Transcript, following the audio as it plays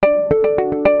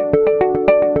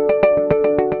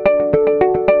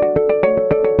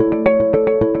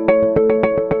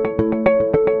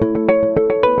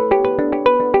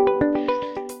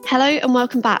and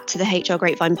welcome back to the HR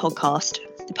Grapevine podcast,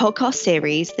 the podcast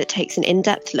series that takes an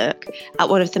in-depth look at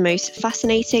one of the most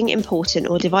fascinating, important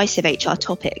or divisive HR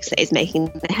topics that is making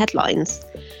the headlines.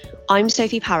 I'm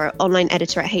Sophie Parrott, online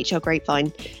editor at HR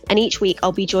Grapevine, and each week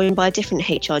I'll be joined by a different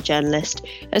HR journalist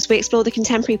as we explore the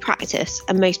contemporary practice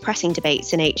and most pressing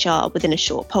debates in HR within a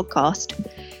short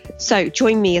podcast. So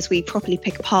join me as we properly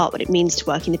pick apart what it means to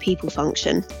work in the people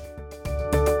function.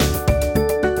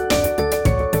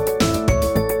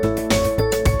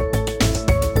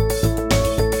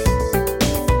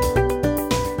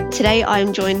 Today, I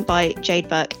am joined by Jade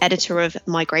Burke, editor of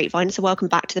My Grapevine. So welcome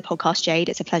back to the podcast, Jade.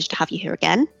 It's a pleasure to have you here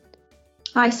again.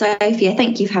 Hi, Sophia.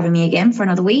 Thank you for having me again for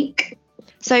another week.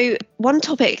 So one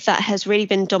topic that has really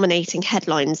been dominating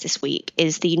headlines this week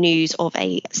is the news of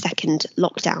a second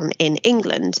lockdown in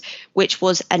England, which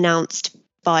was announced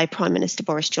by Prime Minister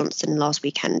Boris Johnson last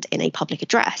weekend in a public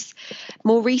address.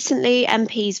 More recently,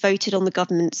 MPs voted on the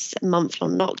government's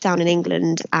month-long lockdown in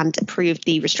England and approved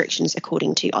the restrictions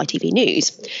according to ITV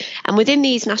News. And within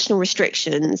these national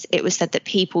restrictions, it was said that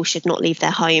people should not leave their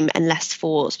home unless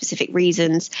for specific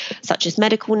reasons, such as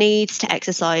medical needs, to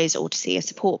exercise or to see a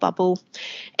support bubble.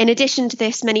 In addition to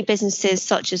this, many businesses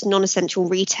such as non-essential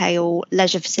retail,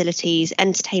 leisure facilities,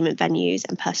 entertainment venues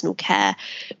and personal care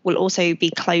will also be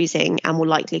closing and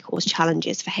will likely cause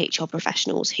challenges for HR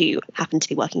professionals who happen to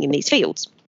be working in these fields.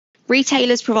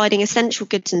 Retailers providing essential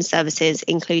goods and services,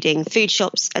 including food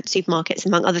shops at supermarkets,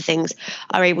 among other things,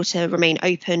 are able to remain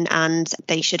open and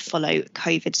they should follow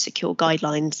COVID secure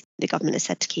guidelines the government has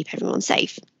said to keep everyone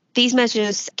safe. These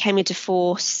measures came into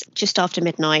force just after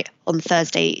midnight on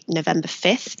Thursday, November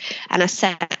 5th, and are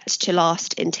set to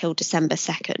last until December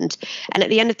 2nd. And at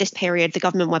the end of this period, the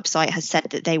government website has said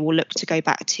that they will look to go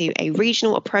back to a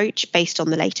regional approach based on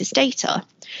the latest data.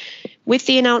 With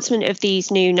the announcement of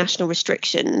these new national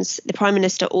restrictions, the Prime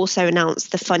Minister also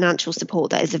announced the financial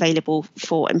support that is available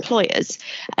for employers.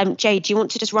 Jade, do you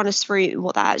want to just run us through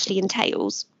what that actually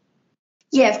entails?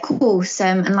 Yeah, of course.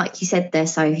 And like you said there,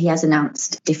 so he has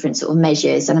announced different sort of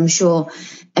measures, and I'm sure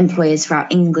employers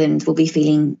throughout England will be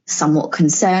feeling somewhat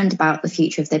concerned about the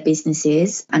future of their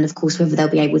businesses and, of course, whether they'll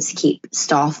be able to keep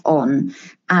staff on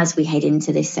as we head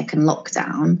into this second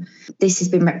lockdown. This has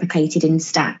been replicated in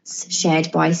stats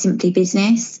shared by Simply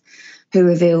Business, who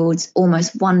revealed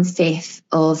almost 1/5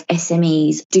 of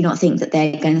SMEs do not think that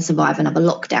they're going to survive another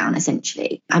lockdown,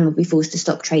 essentially, and will be forced to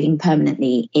stop trading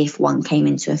permanently if one came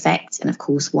into effect. And of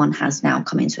course, one has now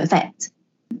come into effect.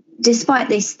 Despite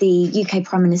this, the UK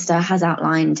Prime Minister has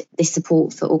outlined this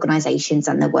support for organisations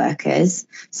and their workers.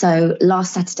 So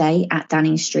last Saturday at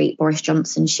Downing Street, Boris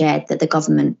Johnson shared that the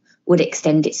government would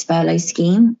extend its furlough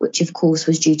scheme, which of course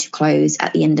was due to close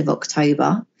at the end of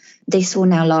October. This will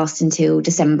now last until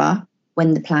December,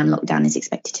 when the planned lockdown is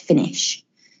expected to finish.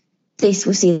 This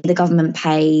will see the government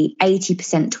pay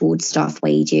 80% towards staff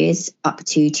wages, up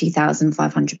to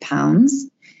 £2,500.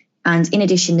 And in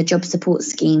addition, the job support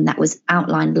scheme that was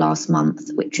outlined last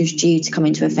month, which was due to come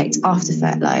into effect after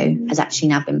furlough, has actually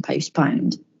now been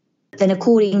postponed. Then,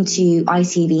 according to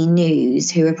ITV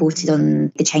News, who reported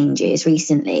on the changes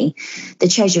recently, the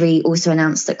Treasury also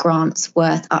announced that grants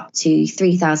worth up to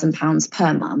 £3,000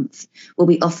 per month will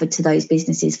be offered to those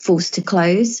businesses forced to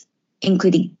close,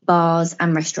 including bars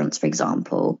and restaurants, for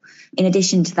example. In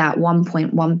addition to that,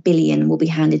 £1.1 billion will be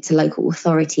handed to local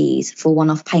authorities for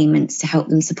one-off payments to help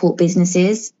them support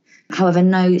businesses. However,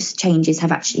 no changes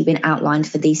have actually been outlined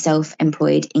for the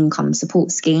self-employed income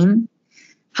support scheme.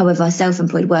 However,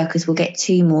 self-employed workers will get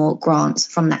 2 more grants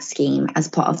from that scheme as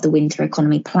part of the winter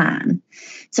economy plan.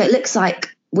 So it looks like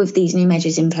with these new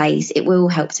measures in place, it will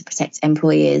help to protect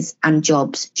employers and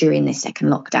jobs during this second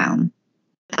lockdown.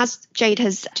 As Jade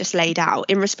has just laid out,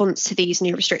 in response to these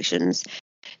new restrictions,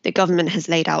 the government has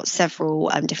laid out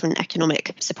several different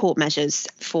economic support measures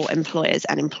for employers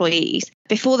and employees.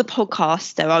 Before the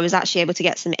podcast, though, I was actually able to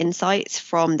get some insights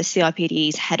from the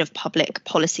CIPD's head of public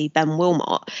policy, Ben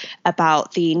Wilmot,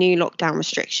 about the new lockdown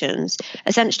restrictions,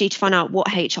 essentially to find out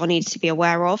what HR needs to be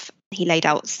aware of. He laid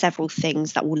out several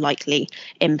things that will likely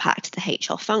impact the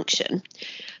HR function.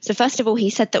 So first of all, he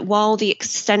said that while the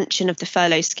extension of the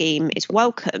furlough scheme is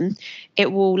welcome, it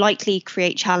will likely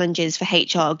create challenges for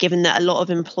HR, given that a lot of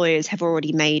employers have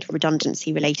already made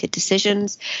redundancy-related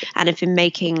decisions and have been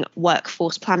making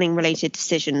workforce planning-related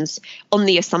decisions on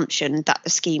the assumption that the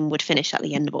scheme would finish at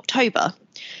the end of October.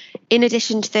 In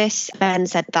addition to this, Ben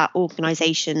said that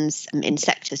organisations in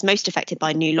sectors most affected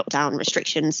by new lockdown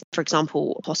restrictions, for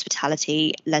example,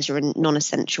 hospitality, leisure and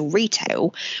non-essential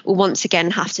retail, will once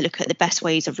again have to look at the best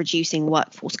ways of reducing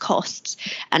workforce costs.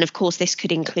 And of course, this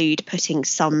could include putting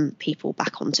some people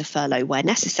back onto furlough where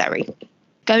necessary.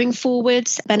 Going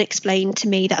forwards, Ben explained to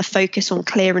me that a focus on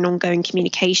clear and ongoing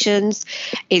communications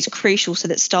is crucial so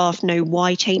that staff know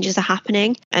why changes are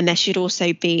happening. And there should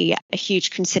also be a huge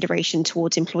consideration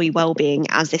towards employee wellbeing,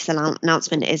 as this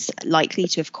announcement is likely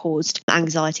to have caused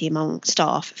anxiety among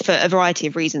staff for a variety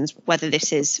of reasons, whether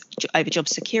this is over job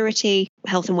security,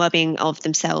 health and wellbeing of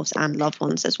themselves and loved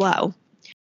ones as well.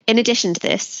 In addition to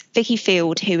this, Vicky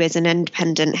Field, who is an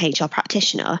independent HR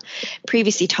practitioner,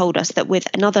 previously told us that with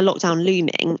another lockdown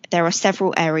looming, there are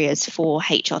several areas for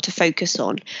HR to focus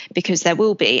on because there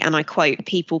will be, and I quote,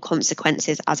 people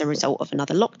consequences as a result of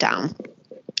another lockdown.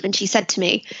 And she said to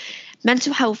me,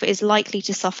 mental health is likely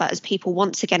to suffer as people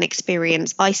once again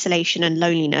experience isolation and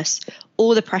loneliness,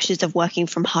 all the pressures of working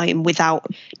from home without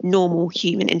normal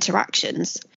human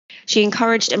interactions. She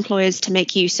encouraged employers to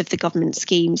make use of the government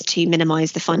schemes to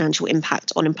minimise the financial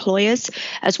impact on employers,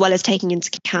 as well as taking into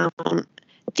account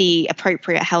the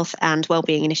appropriate health and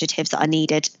wellbeing initiatives that are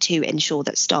needed to ensure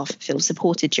that staff feel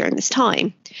supported during this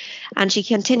time. And she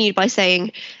continued by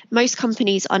saying, most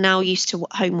companies are now used to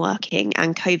home working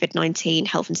and COVID-19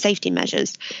 health and safety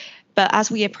measures. But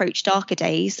as we approach darker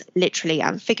days, literally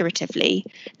and figuratively,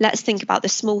 let's think about the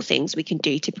small things we can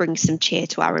do to bring some cheer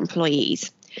to our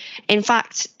employees. In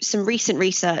fact, some recent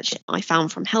research I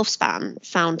found from HealthSpan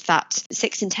found that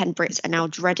 6 in 10 Brits are now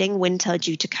dreading winter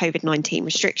due to COVID-19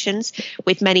 restrictions,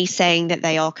 with many saying that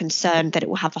they are concerned that it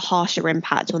will have a harsher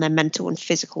impact on their mental and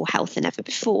physical health than ever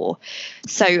before.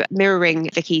 So mirroring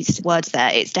Vicky's words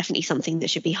there, it's definitely something that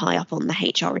should be high up on the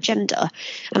HR agenda.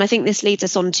 And I think this leads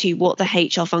us on to what the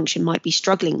HR function might be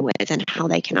struggling with and how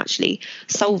they can actually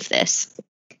solve this.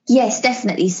 Yes,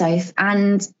 definitely, Soph.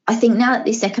 And I think now that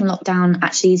this second lockdown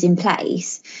actually is in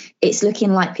place, it's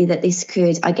looking likely that this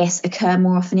could, I guess, occur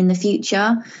more often in the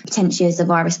future, potentially as the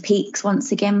virus peaks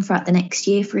once again throughout the next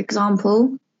year, for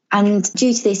example. And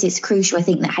due to this, it's crucial, I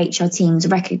think, that HR teams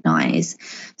recognise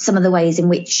some of the ways in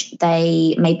which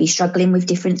they may be struggling with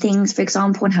different things, for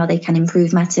example, and how they can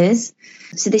improve matters.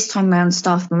 So this time around,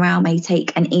 staff morale may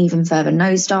take an even further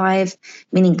nosedive,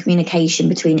 meaning communication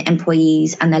between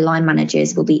employees and their line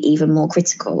managers will be even more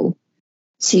critical.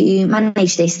 To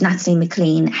manage this, Natalie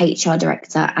McLean, HR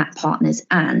Director at Partners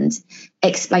And,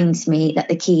 explained to me that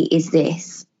the key is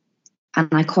this, and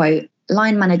I quote,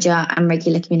 line manager and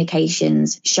regular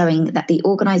communications showing that the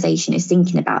organisation is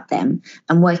thinking about them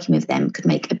and working with them could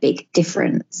make a big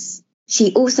difference.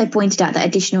 She also pointed out that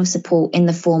additional support in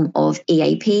the form of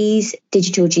EAPs,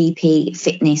 digital GP,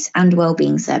 fitness and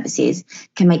wellbeing services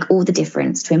can make all the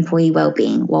difference to employee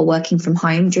wellbeing while working from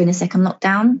home during the second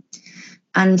lockdown.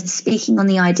 And speaking on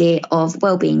the idea of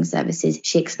wellbeing services,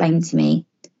 she explained to me,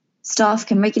 staff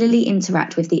can regularly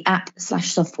interact with the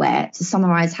app/software to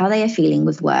summarise how they are feeling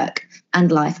with work and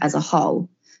life as a whole.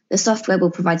 The software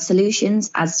will provide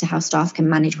solutions as to how staff can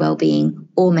manage wellbeing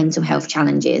or mental health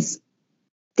challenges.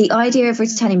 The idea of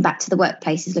returning back to the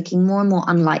workplace is looking more and more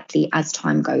unlikely as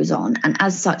time goes on. And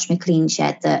as such, McLean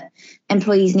shared that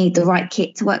employees need the right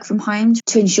kit to work from home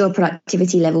to ensure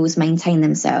productivity levels maintain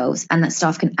themselves and that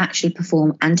staff can actually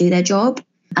perform and do their job.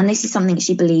 And this is something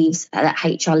she believes that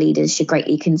HR leaders should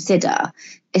greatly consider,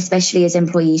 especially as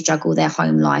employees juggle their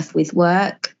home life with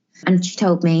work. And she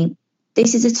told me,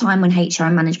 this is a time when HR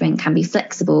and management can be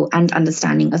flexible and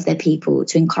understanding of their people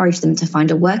to encourage them to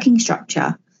find a working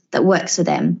structure that works for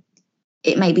them.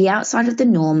 It may be outside of the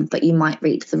norm, but you might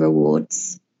reap the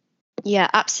rewards. Yeah,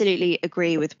 absolutely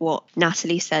agree with what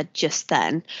Natalie said just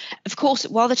then. Of course,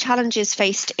 while the challenges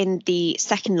faced in the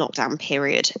second lockdown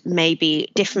period may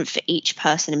be different for each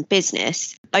person and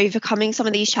business, overcoming some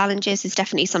of these challenges is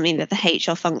definitely something that the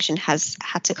HR function has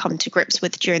had to come to grips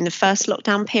with during the first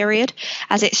lockdown period,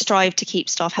 as it strived to keep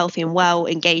staff healthy and well,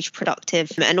 engaged,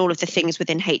 productive, and all of the things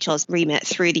within HR's remit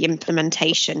through the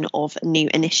implementation of new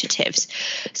initiatives.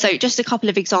 So just a couple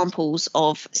of examples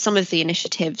of some of the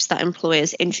initiatives that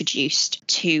employers introduced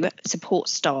to support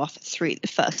staff through the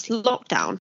first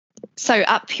lockdown. So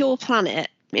at Pure Planet,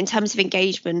 in terms of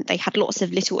engagement, they had lots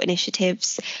of little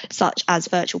initiatives such as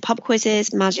virtual pub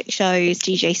quizzes, magic shows,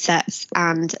 DJ sets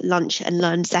and lunch and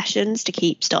learn sessions to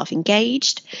keep staff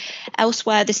engaged.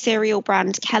 Elsewhere, the cereal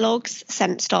brand Kellogg's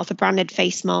sent staff a branded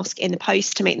face mask in the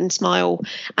post to make them smile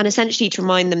and essentially to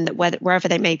remind them that wherever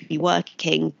they may be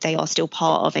working, they are still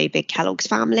part of a big Kellogg's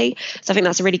family. So I think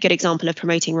that's a really good example of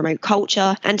promoting remote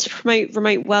culture. And to promote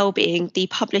remote wellbeing, the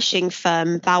publishing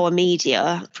firm Bauer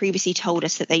Media previously told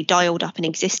us that they dialed up an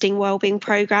existing wellbeing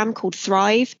program called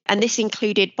Thrive, and this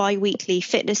included bi-weekly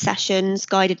fitness sessions,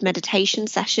 guided meditation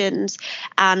sessions,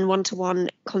 and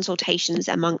one-to-one consultations,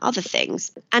 among other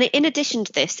things. And in addition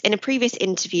to this, in a previous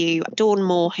interview, Dawn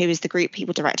Moore, who is the group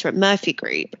people director at Murphy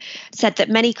Group, said that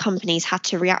many companies had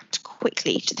to react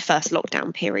quickly to the first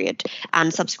lockdown period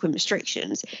and subsequent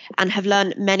restrictions, and have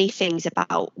learned many things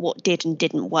about what did and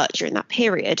didn't work during that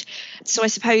period. So I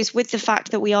suppose with the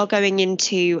fact that we are going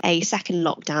into a second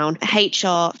lockdown,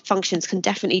 HR functions can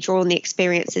definitely draw on the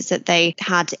experiences that they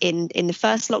had in the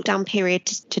first lockdown period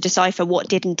to decipher what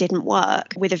did and didn't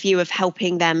work, with a view of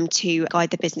helping them to guide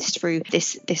the business through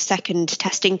this second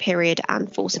testing period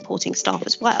and for supporting staff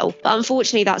as well. But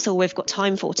unfortunately, that's all we've got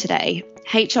time for today.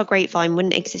 HR Grapevine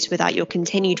wouldn't exist without your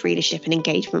continued readership and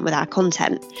engagement with our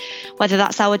content, whether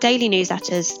that's our daily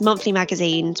newsletters, monthly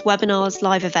magazines, webinars,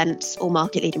 live events, or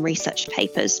market-leading research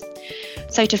papers.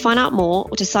 So to find out more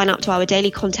or to sign up to our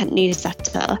daily content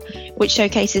newsletter, which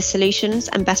showcases solutions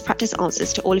and best practice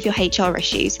answers to all of your HR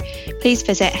issues, please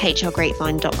visit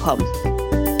hrgrapevine.com.